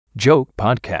Joke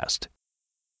Podcast.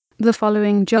 The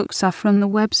following jokes are from the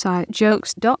website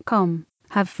jokes.com.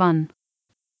 Have fun.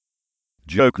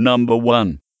 Joke number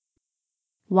 1.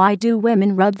 Why do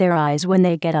women rub their eyes when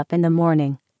they get up in the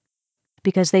morning?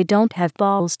 Because they don't have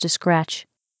balls to scratch.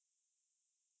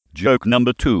 Joke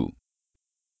number 2.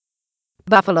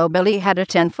 Buffalo Billy had a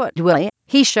 10-foot willy.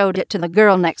 He showed it to the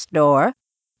girl next door.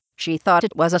 She thought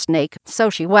it was a snake, so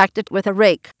she whacked it with a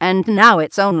rake, and now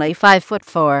it's only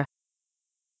 5'4".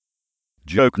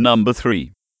 Joke number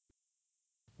 3.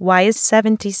 Why is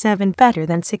 77 better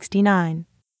than 69?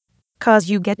 'Cause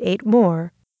you get 8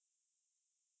 more.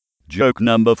 Joke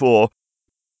number 4.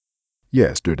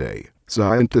 Yesterday,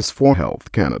 scientists for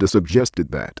Health Canada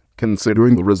suggested that,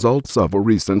 considering the results of a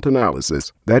recent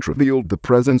analysis that revealed the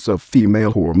presence of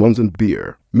female hormones in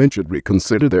beer, men should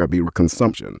reconsider their beer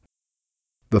consumption.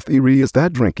 The theory is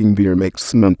that drinking beer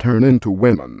makes men turn into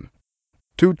women.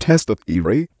 To test the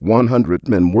theory, 100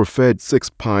 men were fed 6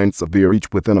 pints of beer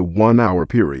each within a 1-hour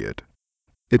period.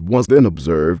 It was then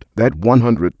observed that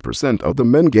 100% of the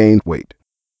men gained weight,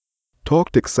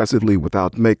 talked excessively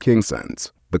without making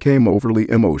sense, became overly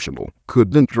emotional,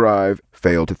 couldn't drive,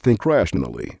 failed to think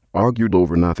rationally, argued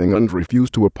over nothing, and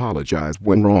refused to apologize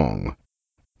when wrong.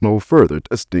 No further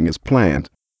testing is planned.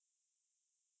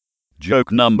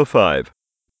 Joke number 5.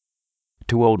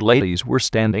 2 old ladies were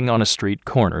standing on a street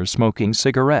corner smoking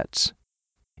cigarettes.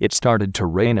 It started to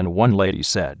rain and one lady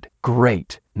said,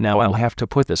 "Great, now I'll have to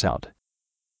put this out."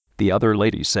 The other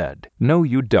lady said, "No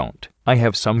you don't, I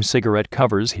have some cigarette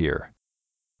covers here."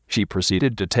 She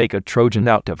proceeded to take a Trojan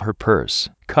out of her purse,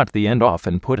 cut the end off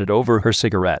and put it over her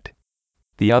cigarette.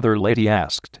 The other lady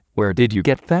asked, "Where did you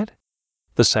get that?"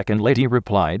 The second lady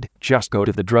replied, "Just go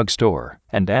to the drugstore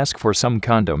and ask for some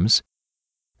condoms."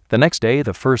 The next day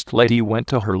the first lady went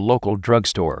to her local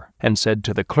drugstore and said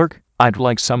to the clerk, "I'd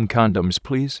like some condoms,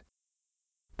 please."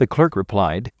 The clerk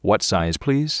replied, "What size,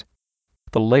 please?"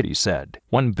 The lady said,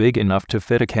 "One big enough to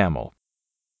fit a camel."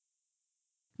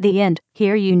 The end.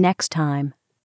 Hear you next time.